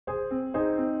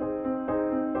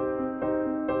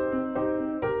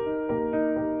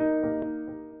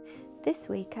This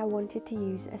week I wanted to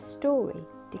use a story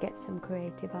to get some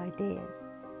creative ideas.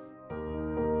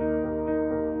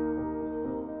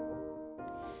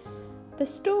 The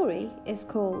story is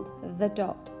called The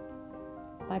Dot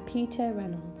by Peter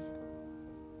Reynolds,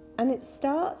 and it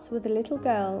starts with a little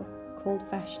girl called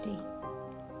Vashti.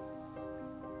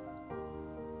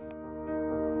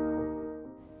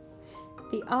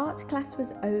 The art class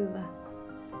was over,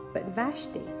 but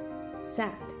Vashti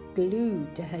sat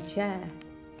glued to her chair.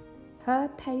 Her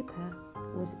paper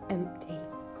was empty.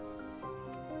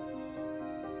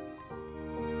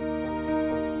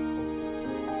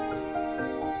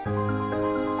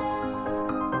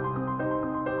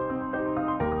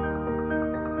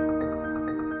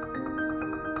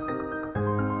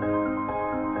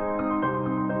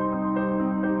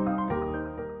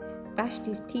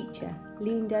 Vashti's teacher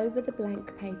leaned over the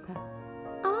blank paper.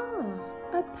 "Ah,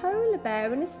 a polar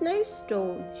bear in a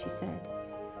snowstorm," she said.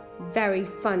 "Very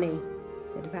funny,"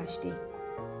 said Vashti.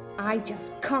 "I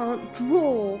just can't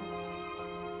draw."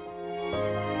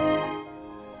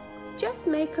 "Just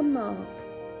make a mark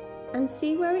and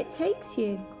see where it takes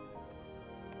you."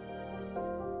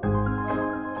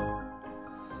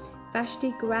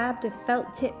 Vashti grabbed a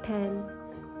felt-tip pen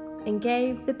and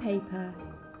gave the paper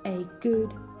a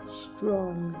good,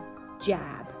 strong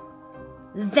jab.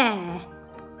 There!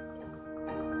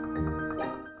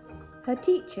 Her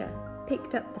teacher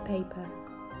picked up the paper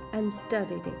and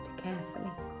studied it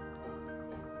carefully.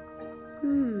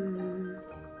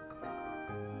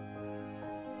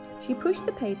 She pushed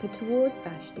the paper towards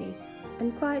Vashti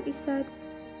and quietly said,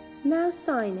 "Now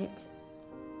sign it."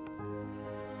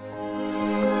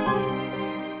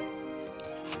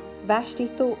 Vashti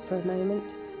thought for a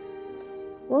moment.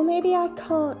 "Well, maybe I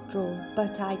can't draw,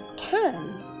 but I can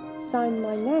sign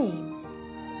my name."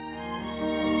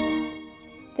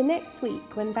 The next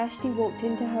week, when Vashti walked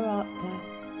into her art class,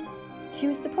 she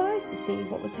was surprised to see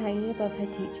what was hanging above her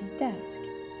teacher's desk.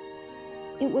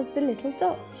 It was the little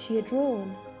dots she had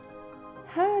drawn.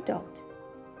 Her dot,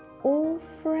 all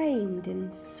framed in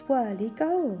swirly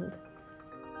gold.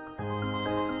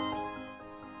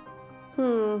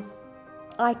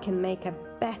 I can make a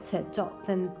better dot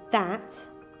than that.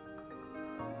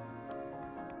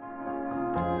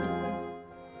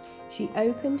 She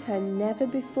opened her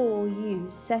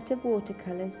never-before-used set of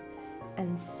watercolours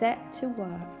and set to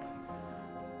work.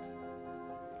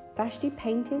 Vashti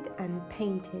painted and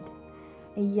painted.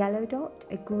 A yellow dot,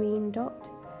 a green dot,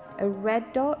 a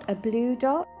red dot, a blue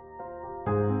dot.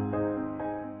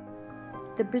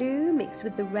 The blue mixed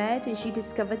with the red, and she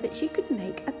discovered that she could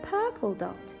make a purple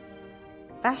dot.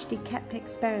 Vashti kept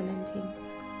experimenting.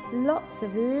 Lots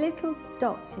of little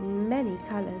dots in many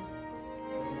colours.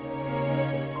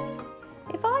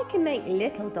 If I can make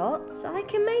little dots, I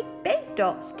can make big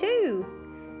dots too.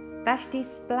 Vashti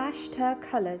splashed her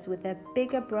colours with a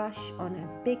bigger brush on a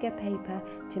bigger paper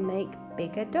to make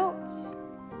bigger dots.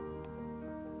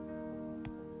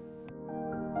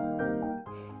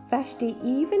 Vashti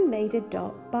even made a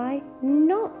dot by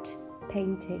not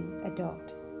painting a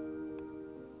dot.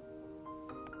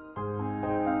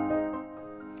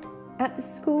 At the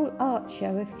school art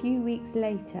show a few weeks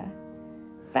later,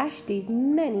 Vashti's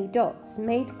many dots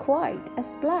made quite a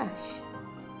splash.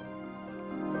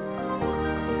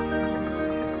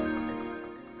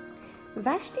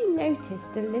 Vashti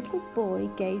noticed a little boy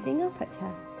gazing up at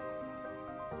her.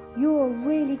 "You're a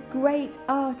really great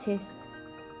artist.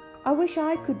 I wish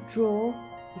I could draw,"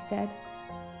 he said.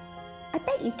 "I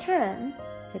bet you can,"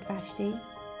 said Vashti.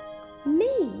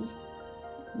 "Me?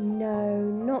 No,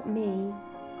 not me.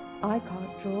 I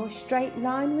can't draw a straight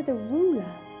line with a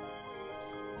ruler."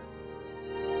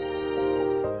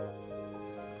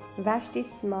 Vashti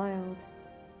smiled.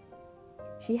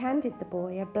 She handed the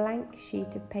boy a blank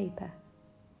sheet of paper.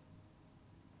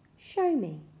 "Show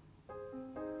me."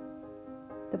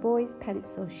 The boy's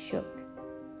pencil shook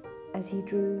as he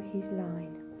drew his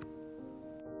line.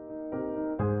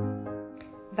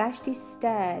 Vashti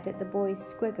stared at the boy's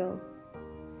squiggle,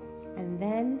 and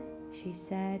then she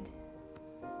said,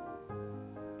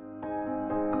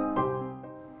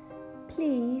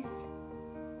 "Please,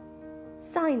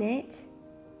 sign it."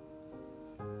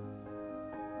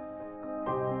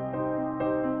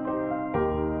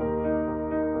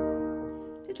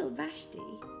 Little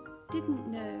Vashti didn't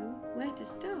know where to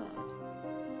start.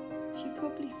 She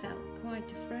probably felt quite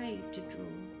afraid to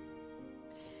draw.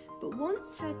 But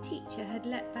once her teacher had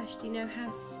let Vashti know how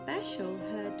special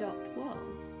her dot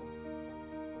was,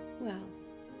 well,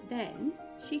 then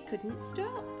she couldn't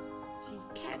stop. She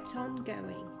kept on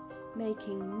going,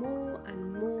 making more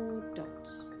and more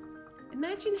dots.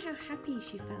 Imagine how happy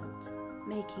she felt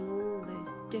making all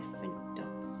those different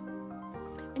dots.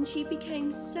 and she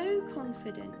became so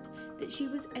confident that she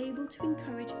was able to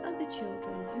encourage other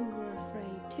children who were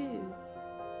afraid too.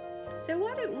 So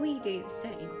why don't we do the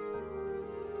same?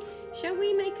 Shall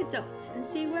we make a dot and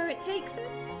see where it takes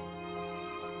us?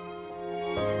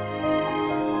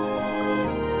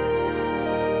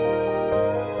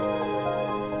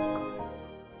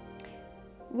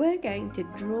 We're going to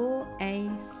draw a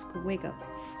squiggle.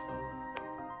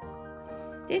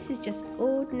 This is just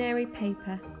ordinary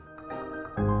paper.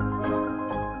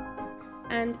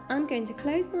 And I'm going to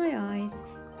close my eyes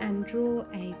and draw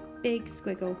a big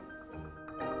squiggle.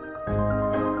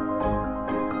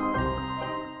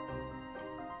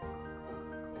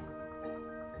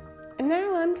 And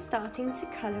now I'm starting to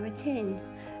colour it in.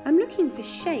 I'm looking for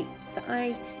shapes that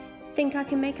I think I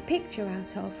can make a picture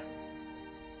out of.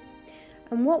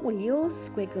 And what will your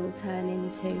squiggle turn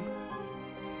into?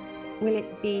 Will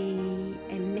it be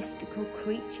a mystical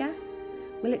creature?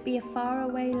 Will it be a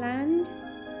faraway land?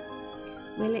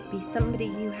 Will it be somebody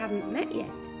you haven't met yet?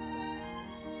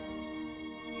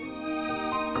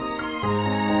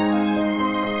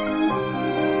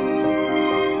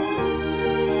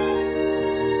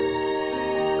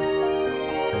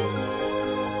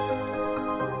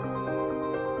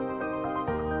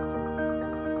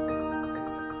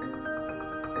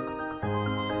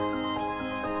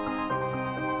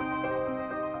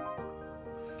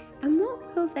 And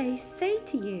what will they say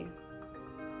to you?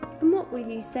 And what will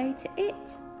you say to it?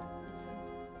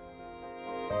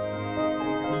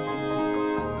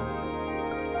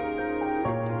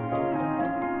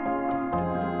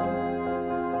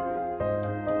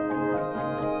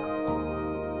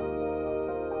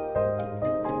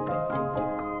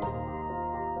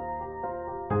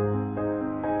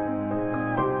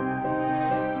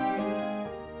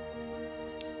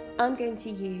 I'm going to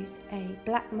use a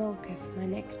black marker for my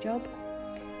next job.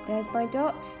 There's my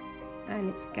dot, and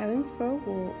it's going for a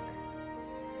walk.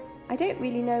 I don't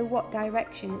really know what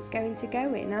direction it's going to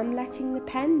go in. I'm letting the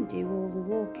pen do all the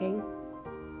walking.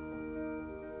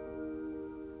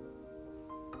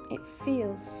 It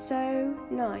feels so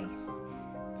nice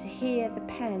to hear the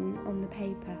pen on the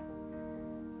paper.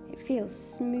 It feels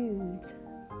smooth.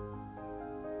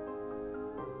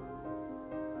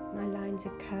 My lines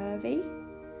are curvy.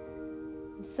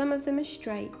 Some of them are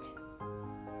straight,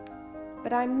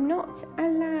 but I'm not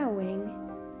allowing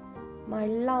my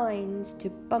lines to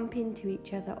bump into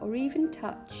each other or even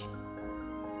touch.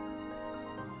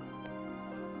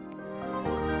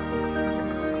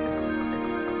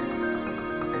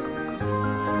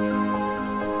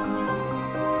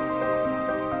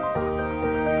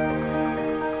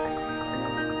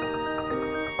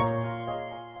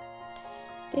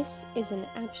 This is an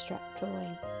abstract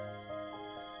drawing.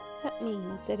 That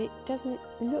means that it doesn't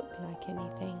look like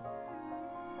anything.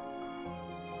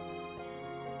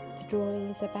 The drawing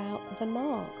is about the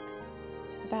marks,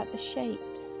 about the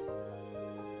shapes.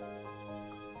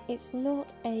 It's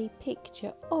not a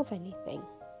picture of anything.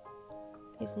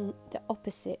 It's the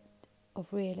opposite of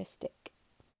realistic.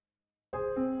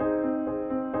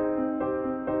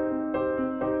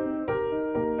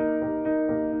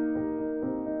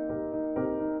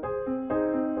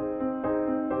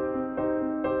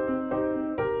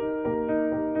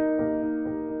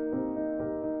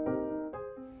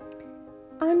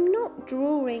 I'm not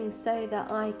drawing so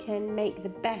that I can make the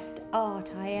best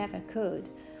art I ever could,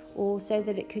 or so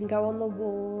that it can go on the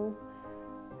wall.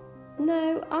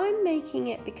 No, I'm making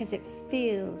it because it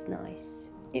feels nice.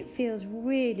 It feels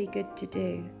really good to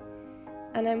do.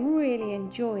 And I'm really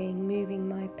enjoying moving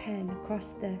my pen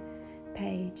across the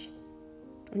page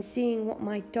and seeing what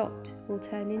my dot will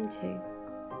turn into.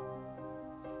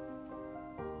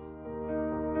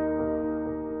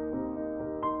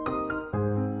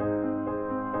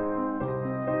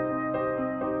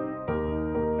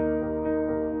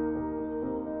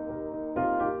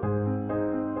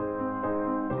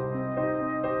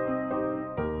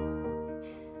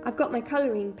 I've got my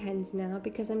colouring pens now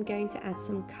because I'm going to add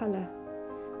some colour.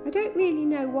 I don't really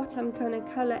know what I'm going to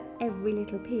colour every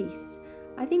little piece.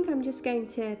 I think I'm just going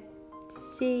to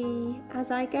see as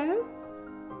I go.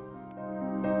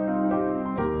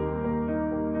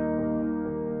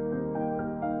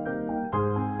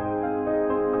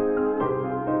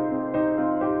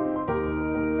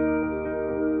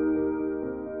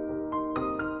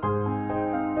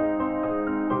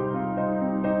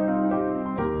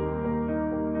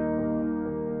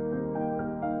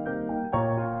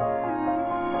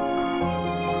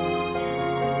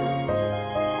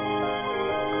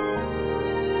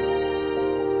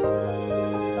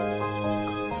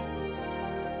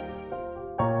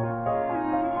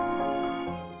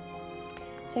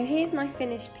 So here's my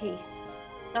finished piece.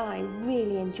 I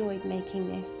really enjoyed making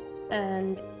this,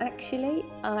 and actually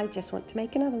I just want to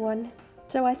make another one,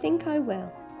 so I think I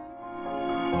will.